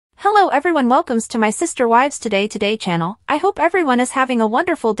Hello everyone, welcomes to my Sister Wives Today channel. I hope everyone is having a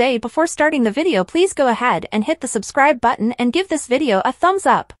wonderful day. Before starting the video, please go ahead and hit the subscribe button and give this video a thumbs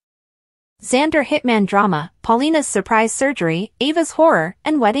up. Xander hitman drama, Paulina's surprise surgery, Ava's horror,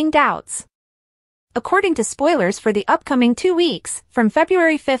 and wedding doubts. According to spoilers for the upcoming 2 weeks, from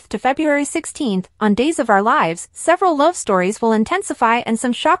February 5th to February 16th, on Days of Our Lives, several love stories will intensify and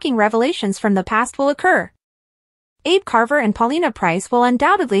some shocking revelations from the past will occur. Abe Carver and Paulina Price will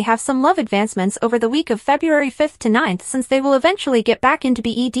undoubtedly have some love advancements over the week of February 5th to 9th, since they will eventually get back into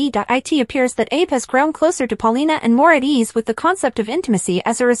bed. It appears that Abe has grown closer to Paulina and more at ease with the concept of intimacy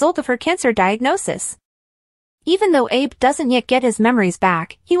as a result of her cancer diagnosis. Even though Abe doesn't yet get his memories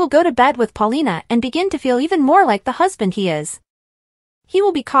back, he will go to bed with Paulina and begin to feel even more like the husband he is. He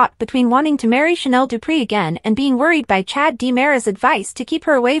will be caught between wanting to marry Chanel Dupree again and being worried by Chad DiMera's advice to keep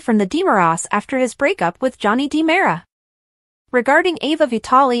her away from the DiMeras after his breakup with Johnny DiMera. Regarding Ava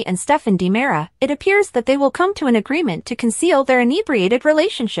Vitali and Stefan DiMera, it appears that they will come to an agreement to conceal their inebriated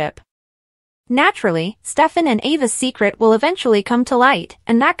relationship. Naturally, Stefan and Ava's secret will eventually come to light,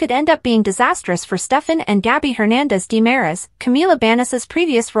 and that could end up being disastrous for Stefan and Gabby Hernandez DiMera's, Camila Banas's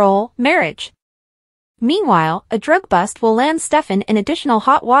previous role, marriage. Meanwhile, a drug bust will land Stefan in additional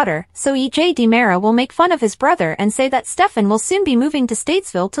hot water, so EJ DiMera will make fun of his brother and say that Stefan will soon be moving to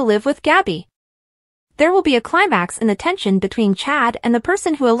Statesville to live with Gabby. There will be a climax in the tension between Chad and the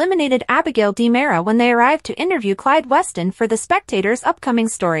person who eliminated Abigail DiMera when they arrive to interview Clyde Weston for The Spectator's upcoming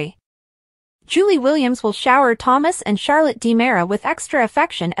story. Julie Williams will shower Thomas and Charlotte DiMera with extra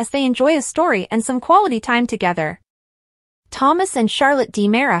affection as they enjoy a story and some quality time together. Thomas and Charlotte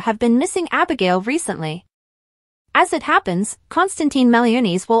DiMera have been missing Abigail recently. As it happens, Constantine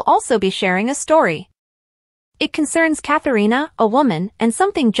Meliones will also be sharing a story. It concerns Katharina, a woman, and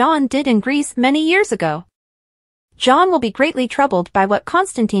something John did in Greece many years ago. John will be greatly troubled by what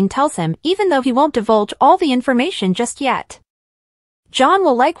Constantine tells him, even though he won't divulge all the information just yet. John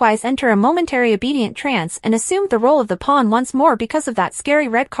will likewise enter a momentary obedient trance and assume the role of the pawn once more because of that scary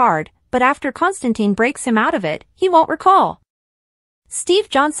red card, but after Constantine breaks him out of it, he won't recall. Steve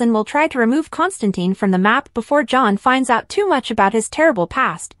Johnson will try to remove Constantine from the map before John finds out too much about his terrible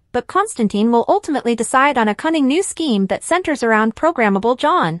past, but Constantine will ultimately decide on a cunning new scheme that centers around programmable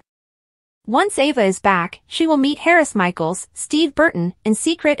John. Once Ava is back, she will meet Harris Michaels, Steve Burton, in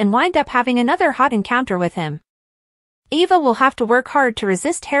secret and wind up having another hot encounter with him. Ava will have to work hard to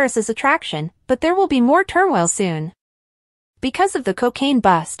resist Harris's attraction, but there will be more turmoil soon. Because of the cocaine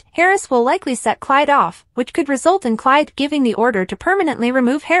bust, Harris will likely set Clyde off, which could result in Clyde giving the order to permanently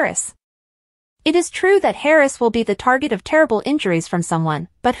remove Harris. It is true that Harris will be the target of terrible injuries from someone,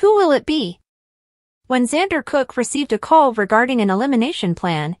 but who will it be? When Xander Cook received a call regarding an elimination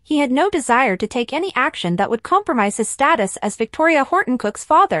plan, he had no desire to take any action that would compromise his status as Victoria Horton Cook's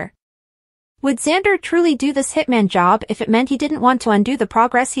father. Would Xander truly do this hitman job if it meant he didn't want to undo the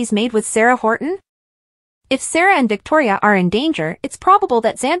progress he's made with Sarah Horton? If Sarah and Victoria are in danger, it's probable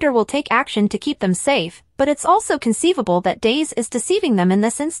that Xander will take action to keep them safe, but it's also conceivable that Days is deceiving them in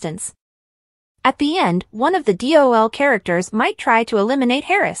this instance. At the end, one of the DOL characters might try to eliminate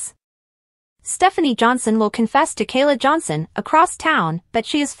Harris. Stephanie Johnson will confess to Kayla Johnson, across town, that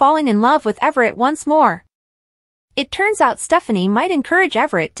she is falling in love with Everett once more. It turns out Stephanie might encourage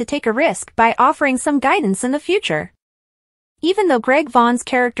Everett to take a risk by offering some guidance in the future. Even though Greg Vaughn's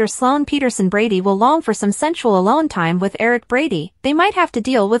character Sloan Peterson Brady will long for some sensual alone time with Eric Brady, they might have to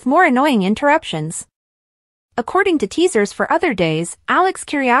deal with more annoying interruptions. According to teasers for other days, Alex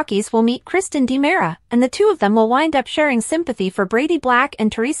Kyriakis will meet Kristen DiMera, and the two of them will wind up sharing sympathy for Brady Black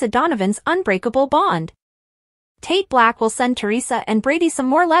and Teresa Donovan's unbreakable bond. Tate Black will send Teresa and Brady some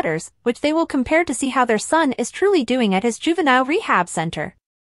more letters, which they will compare to see how their son is truly doing at his juvenile rehab center.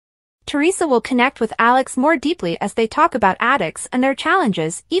 Teresa will connect with Alex more deeply as they talk about addicts and their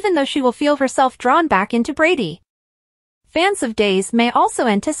challenges, even though she will feel herself drawn back into Brady. Fans of Days may also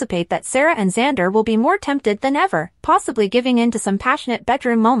anticipate that Sarah and Xander will be more tempted than ever, possibly giving in to some passionate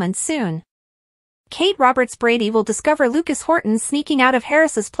bedroom moments soon. Kate Roberts Brady will discover Lucas Horton sneaking out of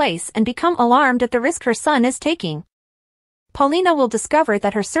Harris's place and become alarmed at the risk her son is taking. Paulina will discover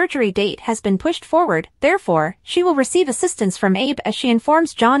that her surgery date has been pushed forward, therefore, she will receive assistance from Abe as she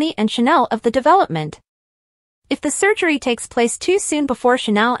informs Johnny and Chanel of the development. If the surgery takes place too soon before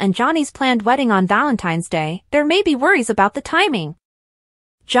Chanel and Johnny's planned wedding on Valentine's Day, there may be worries about the timing.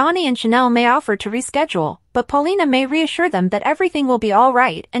 Johnny and Chanel may offer to reschedule, but Paulina may reassure them that everything will be all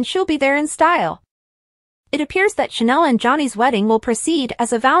right and she'll be there in style. It appears that Chanel and Johnny's wedding will proceed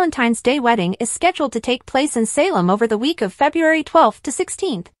as a Valentine's Day wedding is scheduled to take place in Salem over the week of February 12th to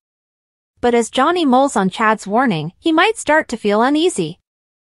 16th. But as Johnny mulls on Chad's warning, he might start to feel uneasy.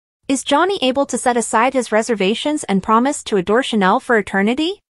 Is Johnny able to set aside his reservations and promise to adore Chanel for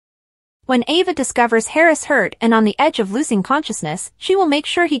eternity? When Ava discovers Harris hurt and on the edge of losing consciousness, she will make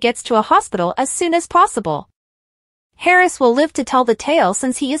sure he gets to a hospital as soon as possible. Harris will live to tell the tale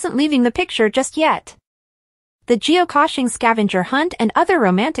since he isn't leaving the picture just yet. The geocaching scavenger hunt and other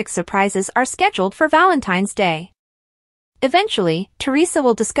romantic surprises are scheduled for Valentine's Day. Eventually, Teresa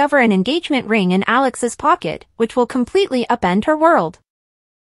will discover an engagement ring in Alex's pocket, which will completely upend her world.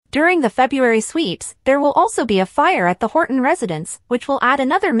 During the February sweeps, there will also be a fire at the Horton residence, which will add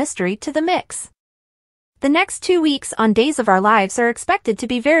another mystery to the mix. The next 2 weeks on Days of Our Lives are expected to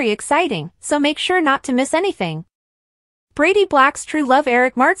be very exciting, so make sure not to miss anything. Brady Black's true love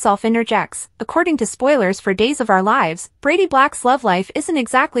Eric Martsolf interjects, according to spoilers for Days of Our Lives, Brady Black's love life isn't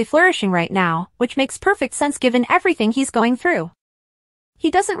exactly flourishing right now, which makes perfect sense given everything he's going through. He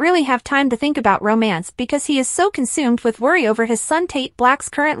doesn't really have time to think about romance because he is so consumed with worry over his son Tate Black's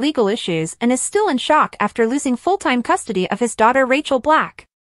current legal issues and is still in shock after losing full-time custody of his daughter Rachel Black.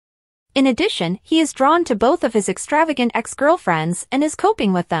 In addition, he is drawn to both of his extravagant ex-girlfriends and is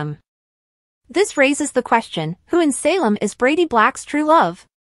coping with them. This raises the question, who in Salem is Brady Black's true love?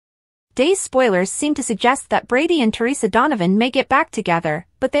 Days spoilers seem to suggest that Brady and Teresa Donovan may get back together,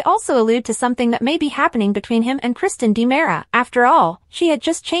 but they also allude to something that may be happening between him and Kristen DiMera. After all, she had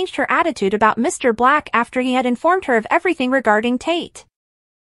just changed her attitude about Mr. Black after he had informed her of everything regarding Tate.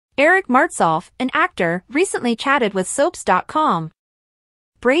 Eric Martsolf, an actor, recently chatted with Soaps.com.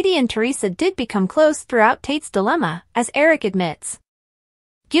 Brady and Teresa did become close throughout Tate's dilemma, as Eric admits.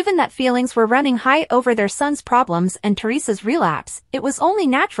 Given that feelings were running high over their son's problems and Teresa's relapse, it was only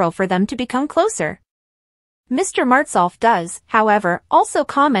natural for them to become closer. Mr. Martsolf does, however, also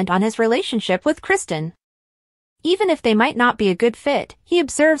comment on his relationship with Kristen. Even if they might not be a good fit, he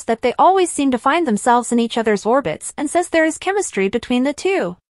observes that they always seem to find themselves in each other's orbits and says there is chemistry between the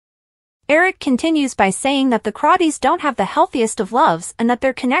two. Eric continues by saying that the Crotties don't have the healthiest of loves and that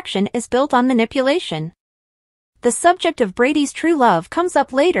their connection is built on manipulation. The subject of Brady's true love comes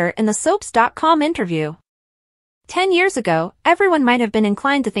up later in the Soaps.com interview. 10 years ago, everyone might have been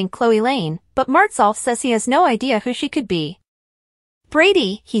inclined to think Chloe Lane, but Martsolf says he has no idea who she could be.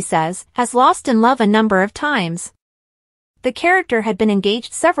 Brady, he says, has lost in love a number of times. The character had been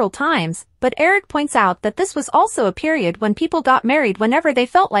engaged several times, but Eric points out that this was also a period when people got married whenever they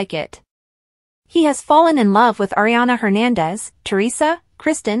felt like it. He has fallen in love with Ariana Hernandez, Teresa,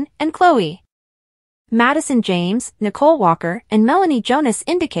 Kristen, and Chloe. Madison James, Nicole Walker, and Melanie Jonas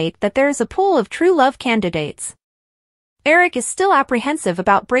indicate that there is a pool of true love candidates. Eric is still apprehensive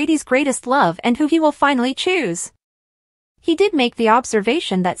about Brady's greatest love and who he will finally choose. He did make the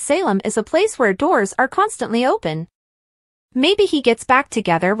observation that Salem is a place where doors are constantly open. Maybe he gets back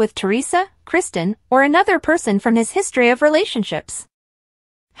together with Teresa, Kristen, or another person from his history of relationships.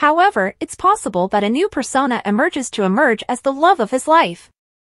 However, it's possible that a new persona emerges as the love of his life.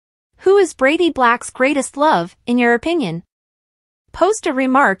 Who is Brady Black's greatest love, in your opinion? Post a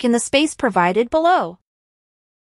remark in the space provided below.